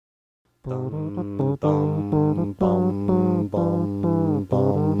Dum, dum, bum, bum, bum,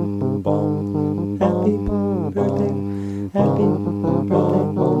 bum. Happy birthday, happy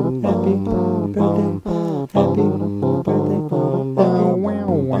birthday, happy birthday, happy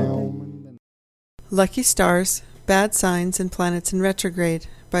birthday. Lucky Stars, Bad Signs and Planets in Retrograde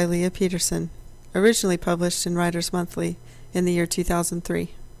by Leah Peterson, originally published in Writers Monthly in the year 2003.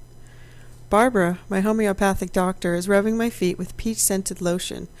 Barbara, my homeopathic doctor, is rubbing my feet with peach-scented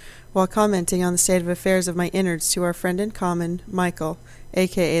lotion while commenting on the state of affairs of my innards to our friend in common, Michael,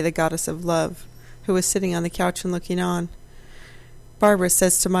 a.k.a. the Goddess of Love, who was sitting on the couch and looking on. Barbara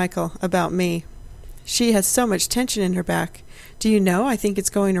says to Michael about me, "She has so much tension in her back. Do you know, I think it's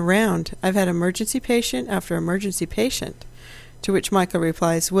going around. I've had emergency patient after emergency patient." To which Michael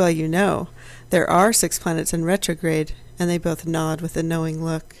replies, "Well, you know, there are 6 planets in retrograde," and they both nod with a knowing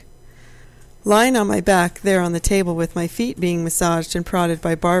look. Lying on my back there on the table with my feet being massaged and prodded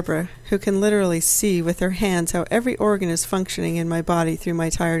by Barbara, who can literally see with her hands how every organ is functioning in my body through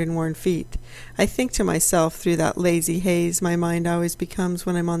my tired and worn feet, I think to myself through that lazy haze my mind always becomes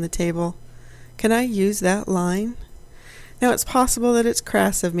when I'm on the table, can I use that line? Now it's possible that it's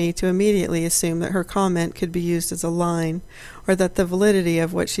crass of me to immediately assume that her comment could be used as a line, or that the validity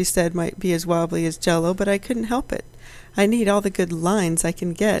of what she said might be as wobbly as Jell-O, but I couldn't help it. I need all the good lines I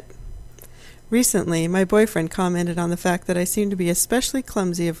can get. Recently, my boyfriend commented on the fact that I seem to be especially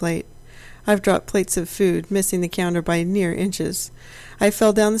clumsy of late. I've dropped plates of food, missing the counter by near inches. I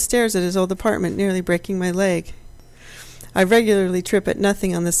fell down the stairs at his old apartment, nearly breaking my leg. I regularly trip at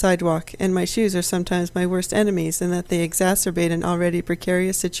nothing on the sidewalk, and my shoes are sometimes my worst enemies in that they exacerbate an already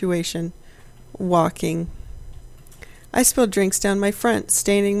precarious situation. Walking. I spill drinks down my front,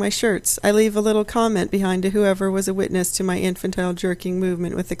 staining my shirts. I leave a little comment behind to whoever was a witness to my infantile jerking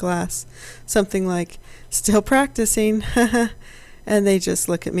movement with the glass. Something like, "Still practicing," and they just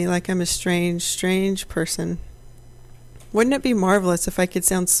look at me like I'm a strange person. Wouldn't it be marvelous if I could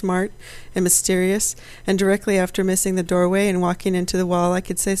sound smart and mysterious, and directly after missing the doorway and walking into the wall I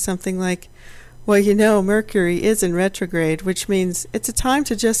could say something like, "Well, you know, Mercury is in retrograde, which means it's a time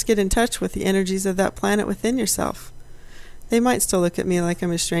to just get in touch with the energies of that planet within yourself." They might still look at me like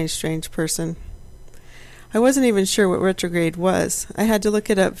I'm a strange person. I wasn't even sure what retrograde was. I had to look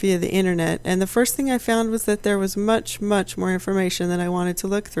it up via the internet, and the first thing I found was that there was much more information than I wanted to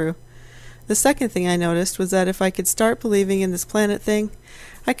look through. The second thing I noticed was that if I could start believing in this planet thing,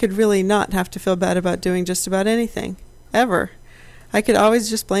 I could really not have to feel bad about doing just about anything. Ever. I could always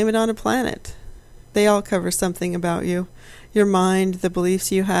just blame it on a planet. They all cover something about you. Your mind, the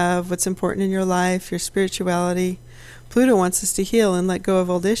beliefs you have, what's important in your life, your spirituality. Pluto wants us to heal and let go of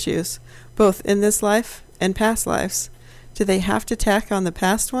old issues, both in this life and past lives. Do they have to tack on the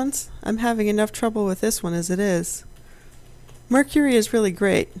past ones? I'm having enough trouble with this one as it is. Mercury is really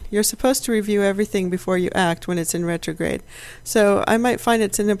great. You're supposed to review everything before you act when it's in retrograde, so I might find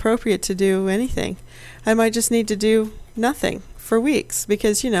it's inappropriate to do anything. I might just need to do nothing for weeks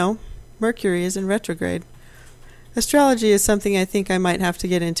because, you know, Mercury is in retrograde. Astrology is something I think I might have to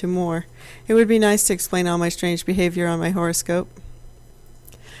get into more. It would be nice to explain all my strange behavior on my horoscope.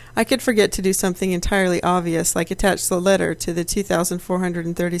 I could forget to do something entirely obvious, like attach the letter to the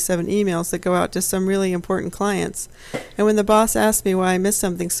 2,437 emails that go out to some really important clients. And when the boss asks me why I missed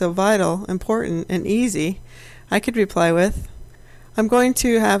something so vital, important, and easy, I could reply with, "I'm going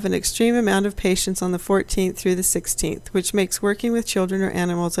to have an extreme amount of patience on the 14th through the 16th, which makes working with children or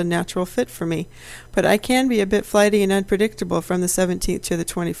animals a natural fit for me. But I can be a bit flighty and unpredictable from the 17th to the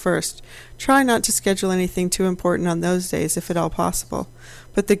 21st. Try not to schedule anything too important on those days, if at all possible.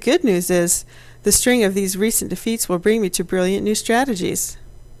 But the good news is, the string of these recent defeats will bring me to brilliant new strategies."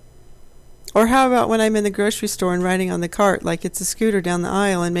 Or how about when I'm in the grocery store and riding on the cart like it's a scooter down the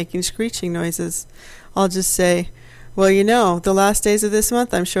aisle and making screeching noises? I'll just say, "Well, you know, the last days of this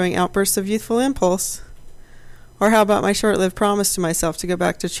month I'm showing outbursts of youthful impulse." Or how about my short-lived promise to myself to go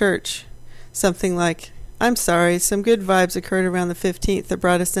back to church? Something like, "I'm sorry, some good vibes occurred around the 15th that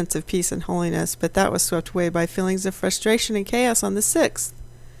brought a sense of peace and holiness, but that was swept away by feelings of frustration and chaos on the 6th.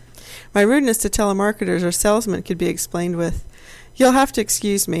 My rudeness to telemarketers or salesmen could be explained with, "You'll have to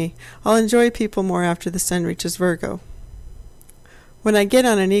excuse me. I'll enjoy people more after the sun reaches Virgo." When I get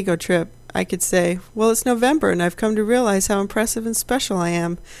on an ego trip, I could say, "Well, it's November and I've come to realize how impressive and special I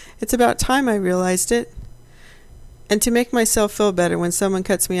am. It's about time I realized it." And to make myself feel better when someone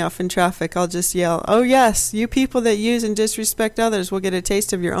cuts me off in traffic, I'll just yell, "Oh yes, you people that use and disrespect others will get a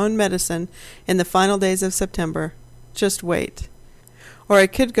taste of your own medicine in the final days of September. Just wait." Or I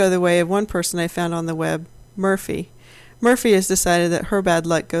could go the way of one person I found on the web, Murphy. Murphy has decided that her bad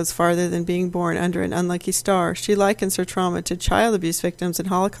luck goes farther than being born under an unlucky star. She likens her trauma to child abuse victims and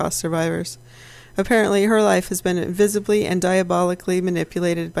Holocaust survivors. Apparently, her life has been invisibly and diabolically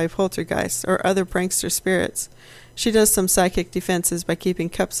manipulated by poltergeists or other prankster spirits. She does some psychic defenses by keeping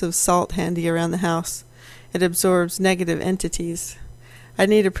cups of salt handy around the house. It absorbs negative entities. I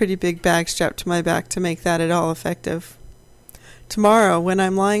need a pretty big bag strapped to my back to make that at all effective. Tomorrow, when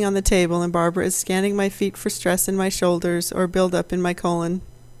I'm lying on the table and Barbara is scanning my feet for stress in my shoulders or buildup in my colon,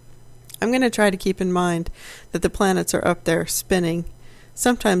 I'm going to try to keep in mind that the planets are up there, spinning,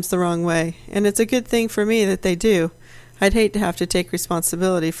 sometimes the wrong way, and it's a good thing for me that they do. I'd hate to have to take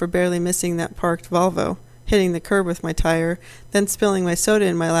responsibility for barely missing that parked Volvo, hitting the curb with my tire, then spilling my soda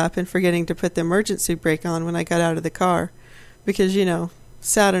in my lap and forgetting to put the emergency brake on when I got out of the car. Because,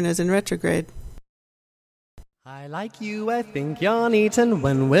 Saturn is in retrograde. I like you, I think you're neat, and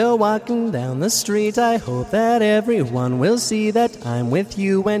when we're walking down the street, I hope that everyone will see that I'm with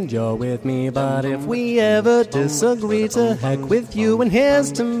you and you're with me. But if we ever disagree, to heck with you and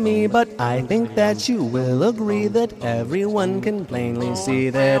here's to me. But I think that you will agree that everyone can plainly see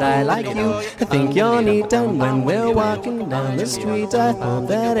that I like you, I think you're neat, and when we're walking down the street, I hope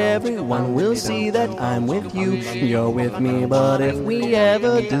that everyone will see that I'm with you and you're with me. But if we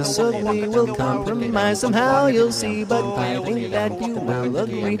ever disagree, we'll compromise somehow, you'll see, but I think that you will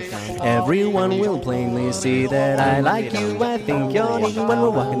agree. Everyone will plainly see that I like you, I think you're neat. When we're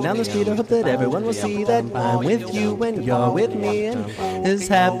walking down the street, I hope that everyone will see that I'm with you and you're with me, and as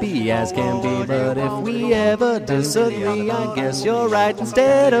happy as can be. But if we ever disagree, I guess you're right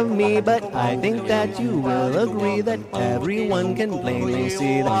instead of me. But I think that you will agree that everyone can plainly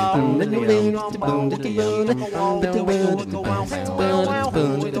see that. And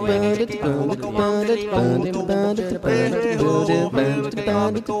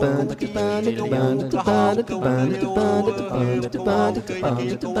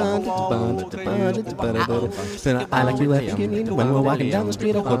I like you, I think you need. When we're walking down the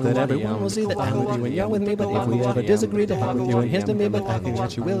street, I hope that everyone will see that I'm with you and you're with me. But if we ever disagree, to heck with you and here's to me. But I think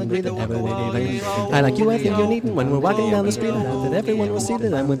that you will agree that I like you, I think you're neat. And when we're walking down the street, I hope that everyone will see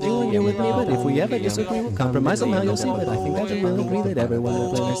that I'm with you and you're with me. But if we ever disagree, we'll compromise somehow, you'll see. But I think that you will agree that everyone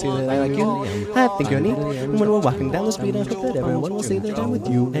will plainly see that I like you, I think you're neat. And when we're walking down the street, I hope that everyone will see that I'm with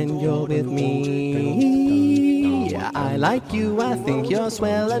you and you're with me. Yeah, I like you, I think you're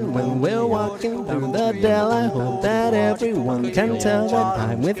swell, and when we're walking through the dell, I hope that everyone can tell that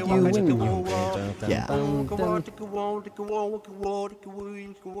I'm with you and you. Yeah.